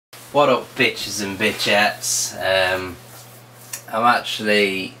What up, bitches and bitchettes? I'm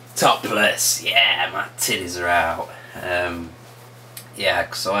actually topless. Yeah, my titties are out. Yeah,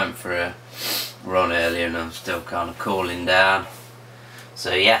 because I went for a run earlier and I'm still kind of cooling down.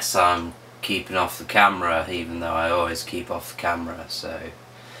 So yes, I'm keeping off the camera, even though I always keep off the camera. So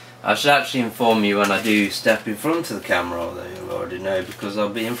I should actually inform you when I do step in front of the camera, although you'll already know because I'll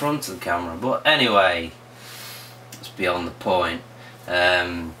be in front of the camera. But anyway, it's beyond the point.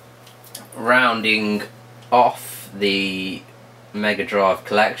 Rounding off the Megadrive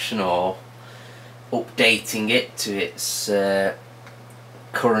collection, or updating it to its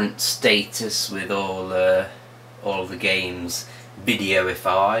current status with all the games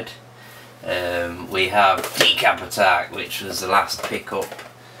videoified. We have Decap Attack, which was the last pickup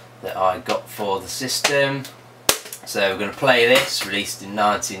that I got for the system. So we're going to play this, released in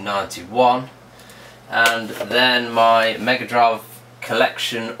 1991, and then my Megadrive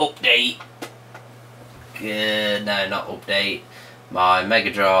collection update. No, not update. My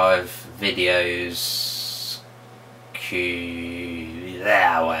Megadrive videos.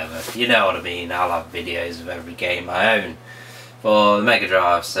 Whatever. You know what I mean. I'll have videos of every game I own for the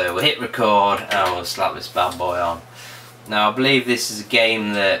Megadrive. So we'll hit record and we'll slap this bad boy on. Now I believe this is a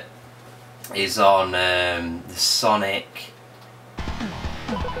game that is on the Sonic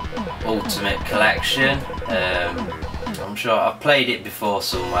Ultimate Collection. I'm sure I've played it before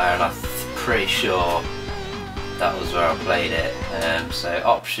somewhere, and I'm pretty sure that was where I played it. So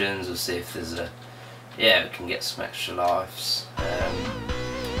options, we'll see if there's a... Yeah, we can get some extra lives.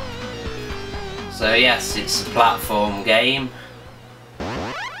 So yes, it's a platform game.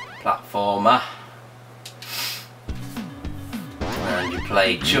 Platformer. And you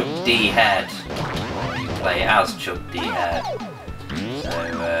play Chuck D. Head. Or you play as Chuck D. Head.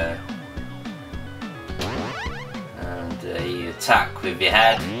 So, you attack with your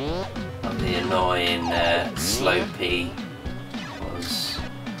head. Not the annoying Slopey was.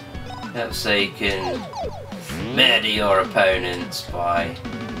 Yep, so you can murder your opponents by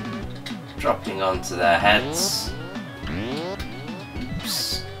dropping onto their heads.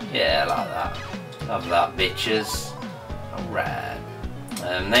 Oops. Yeah, like that. Love that, bitches. Alright.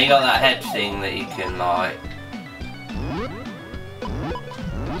 Then you got that head thing that you can like...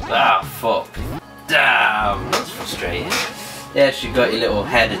 Ah, fuck. Damn, that's frustrating. Yes, you've got your little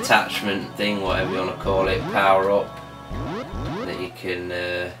head attachment thing, whatever you want to call it, power up, that you can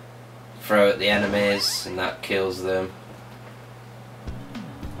throw at the enemies and that kills them.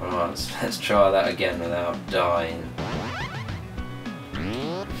 Alright, let's try that again without dying.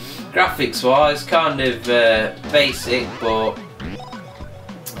 Graphics wise, kind of basic, but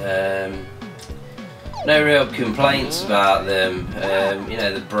no real complaints about them. You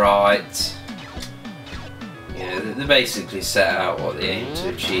know, they're bright. You know, they basically set out what they aim to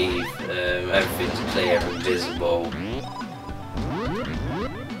achieve. Everything's clear and visible.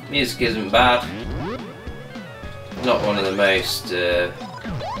 Music isn't bad. Not one of the most,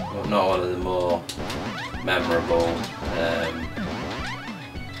 not one of the more memorable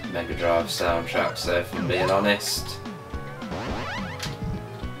Megadrive soundtracks, though, if I'm being honest.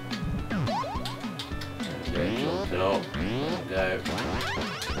 There we go, jumping up. There we go.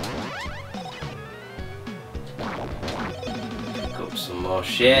 Pick up some more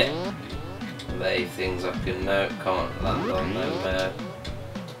shit. Lay things I can note, can't land on them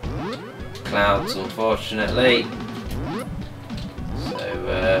clouds, unfortunately. So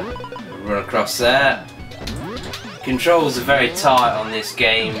run across there. Controls are very tight on this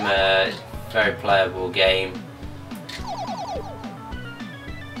game. Very playable game.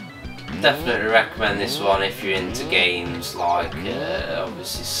 Definitely recommend this one if you're into games like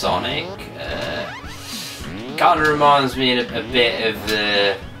obviously Sonic. Kind of reminds me a bit of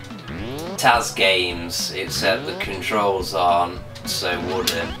the Taz games, except the controls aren't so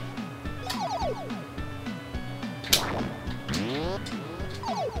wooden.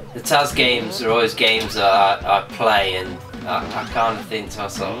 The Taz games are always games that I play, and I kind of think to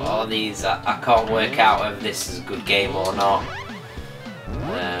myself, oh, these, I can't work out whether this is a good game or not.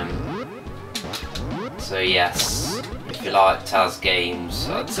 So yes, if you like Taz games,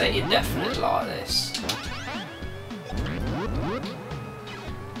 I'd say you definitely like this.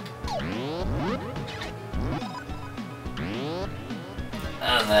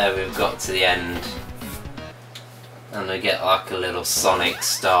 And there we've got to the end. And we get like a little Sonic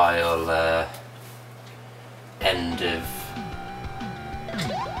style end of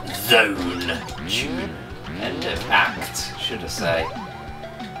zone tune. End of act, should I say.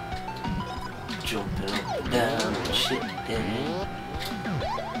 Jumping up and down and shit,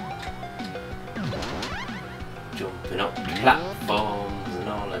 jumping up the platforms and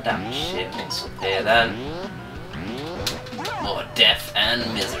all of that shit. What's up here then? More death and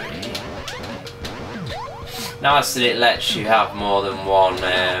misery. Nice that it lets you have more than one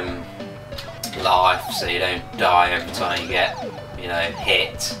life, so you don't die every time you get, you know,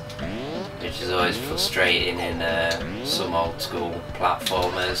 hit, which is always frustrating in some old school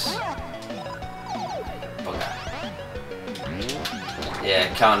platformers.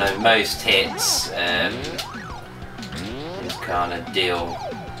 Yeah, kind of most hits kind of deal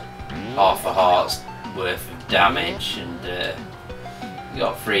half a heart's worth of damage, and you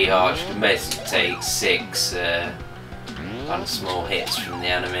got 3 hearts. You can basically take 6 kind of small hits from the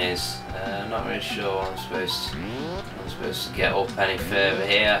enemies. Not really sure I'm supposed to get up any further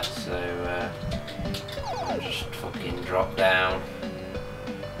here, so I'll just fucking drop down.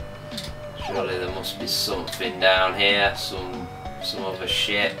 Surely there must be something down here, some other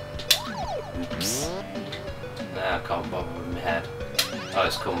shit. Oops. No, I can't bother with my head. Oh,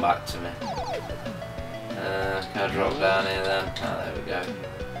 it's come back to me. Can I drop down here then? Oh, there we go.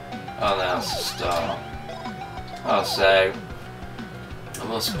 Oh, now it's a start. Oh, so there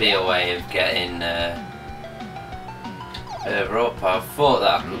must be a way of getting further up. I thought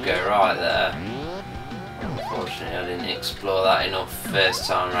that I could go right there. Unfortunately, I didn't explore that enough first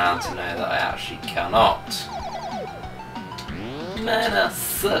time around to know that I actually cannot. Man, I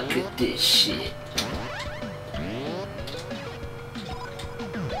suck at this shit.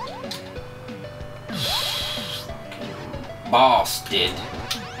 Bastard.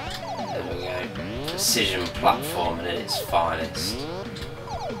 There we go. Precision platforming at its finest. I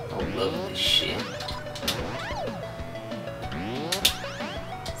love this shit.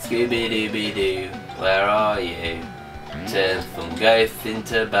 Scooby-Dooby-Doo, where are you? Turn from ghost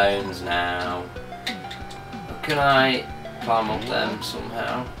into bones now. Can I climb up them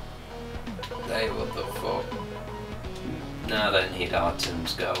somehow? Hey, what the fuck? No, I don't need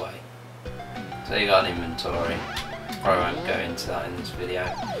items, go away. So you got an inventory. Probably won't go into that in this video.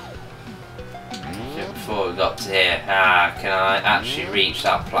 So before we got to here, can I actually reach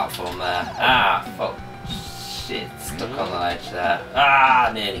that platform there? Fuck. Shit, stuck on the ledge there.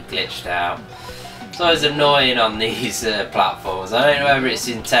 Nearly glitched out. It's always annoying on these platforms. I don't know whether it's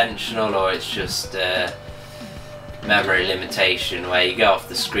intentional or it's just memory limitation, where you go off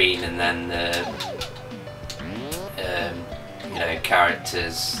the screen and then the you know,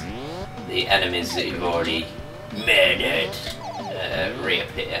 characters, the enemies that you've already murdered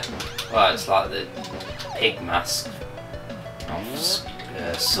reappear. Well, it's like the pig mask of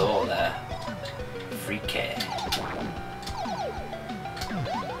Saw there. Freaky.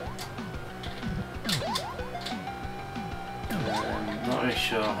 Not really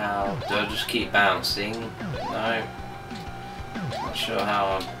sure how. Do I just keep bouncing? No. Not sure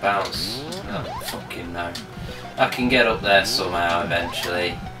how I bounce. Oh, fucking no. I can get up there somehow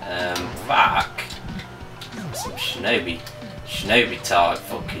eventually. Fuck. Some shinobi type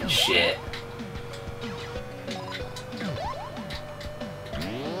fucking shit.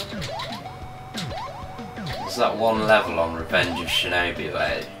 There's that one level on Revenge of Shinobi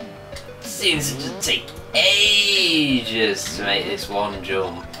where it seems to take ages to make this one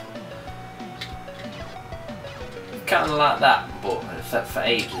jump. Kinda like that, but for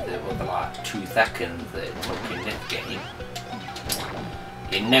ages it was like 2 seconds that it took in this game.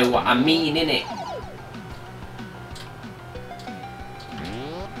 You know what I mean, innit?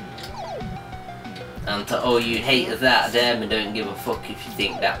 And to all you haters out there, I don't give a fuck if you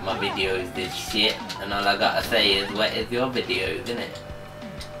think that my video is this shit, and all I gotta say is, what is your videos, innit?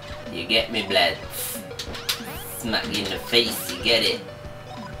 You get me, blood? Smack you in the face, you get it?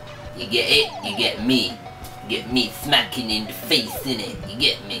 You get it? You get me? You get me smacking in the face, innit? You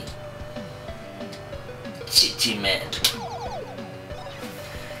get me? Chitty man.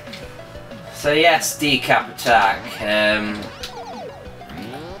 So yes, Decap attack.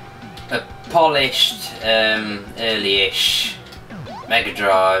 A polished, early-ish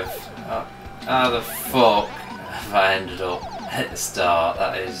Megadrive. How the fuck have I ended up at the start?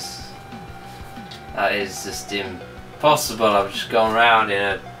 That is just impossible. I've just gone round in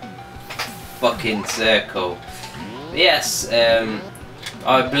a fucking circle. But yes, I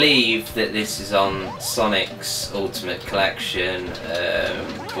believe that this is on Sonic's Ultimate Collection,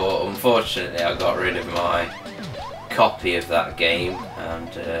 but unfortunately I got rid of my copy of that game,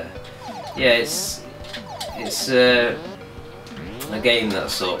 and yeah, it's a game that I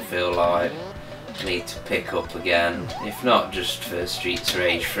sort of feel like I need to pick up again, if not just for Streets of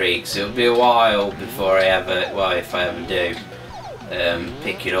Rage 3, because it'll be a while before I ever, well, if I ever do,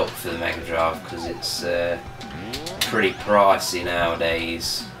 pick it up for the Mega Drive, because it's pretty pricey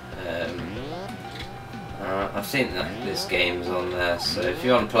nowadays. I think that this game's on there, so if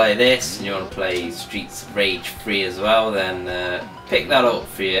you want to play this and you want to play Streets of Rage 3 as well, then pick that up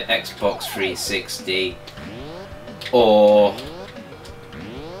for your Xbox 360 or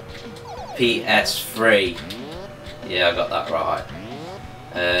PS3. Yeah, I got that right.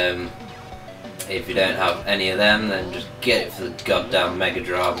 If you don't have any of them, then just get it for the goddamn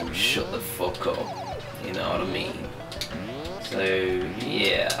Megadrive and shut the fuck up. You know what I mean? So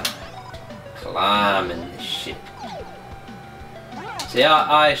yeah, climbing this shit. See,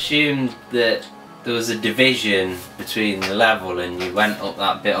 I assumed that there was a division between the level, and you went up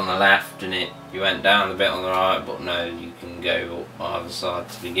that bit on the left, and you went down the bit on the right. But no, you can go up either side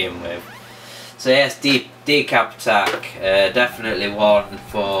to begin with. So yes, Decap Attack, definitely one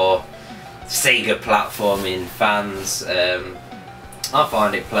for Sega platforming fans. I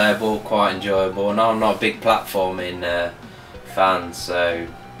find it playable, quite enjoyable, and I'm not a big platforming fan, so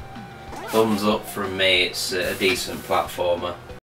thumbs up from me. It's a decent platformer.